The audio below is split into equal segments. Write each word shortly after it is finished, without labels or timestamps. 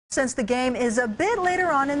Since the game is a bit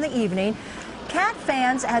later on in the evening, Cat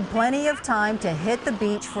fans had plenty of time to hit the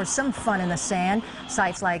beach for some fun in the sand.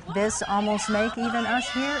 Sights like this almost make even us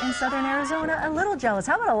here in southern Arizona a little jealous.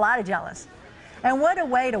 How about a lot of jealous? And what a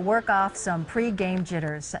way to work off some pre-game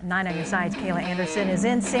jitters. 9 on your sides, Kayla Anderson is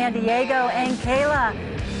in San Diego. And Kayla,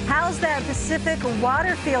 how's that Pacific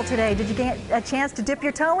water feel today? Did you get a chance to dip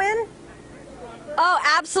your toe in? Oh,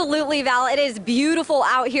 absolutely, Val. It is beautiful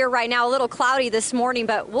out here right now. A little cloudy this morning,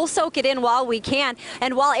 but we'll soak it in while we can.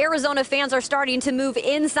 And while Arizona fans are starting to move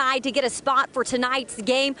inside to get a spot for tonight's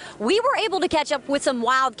game, we were able to catch up with some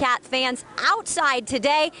Wildcat fans outside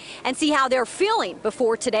today and see how they're feeling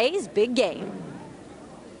before today's big game.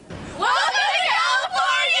 Welcome to California!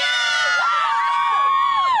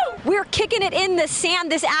 We're kicking it in the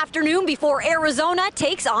sand this afternoon before Arizona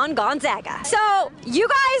takes on Gonzaga. So, you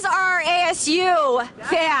guys are ASU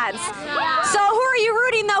fans. Yeah. So, who are you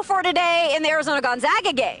rooting, though, for today in the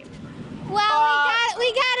Arizona-Gonzaga game? Well,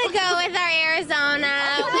 we gotta go with our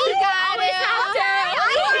Arizona. We gotta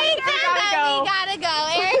go.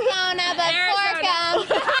 Arizona, but fork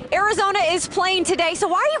 'em. Arizona is playing today, so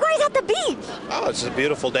why are you guys at the beach? Oh, it's just a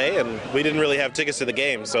beautiful day, and we didn't really have tickets to the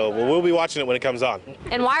game, so we'll be watching it when it comes on.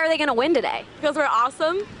 And why are they going to win today? Because we're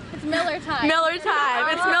awesome. It's Miller time. Miller time.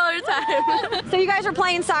 It's Miller time. So you guys are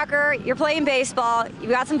playing soccer, you're playing baseball,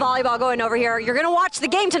 you've got some volleyball going over here. You're going to watch the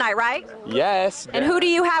game tonight, right? Yes. And who do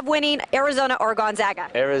you have winning, Arizona or Gonzaga?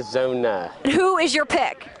 Arizona. And who is your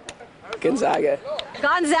pick? Gonzaga.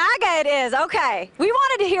 Gonzaga it is, okay. We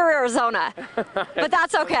wanted to hear Arizona, but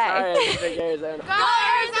that's okay. All right, take Arizona. Go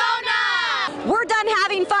Arizona! We're done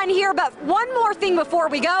having fun here, but one more thing before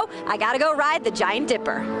we go. I gotta go ride the Giant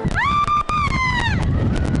Dipper.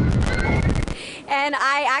 And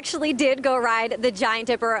I actually did go ride the Giant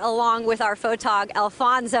Dipper along with our photog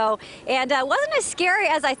Alfonso, and it wasn't as scary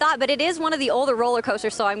as I thought, but it is one of the older roller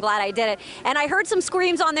coasters, so I'm glad I did it. And I heard some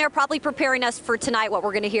screams on there, probably preparing us for tonight, what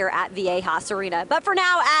we're going to hear at Viejas Arena. But for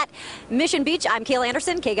now, at Mission Beach, I'm Kayla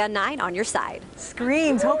Anderson, KGUN-9 on your side.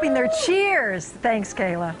 Screams, hoping they're cheers. Thanks,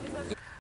 Kayla.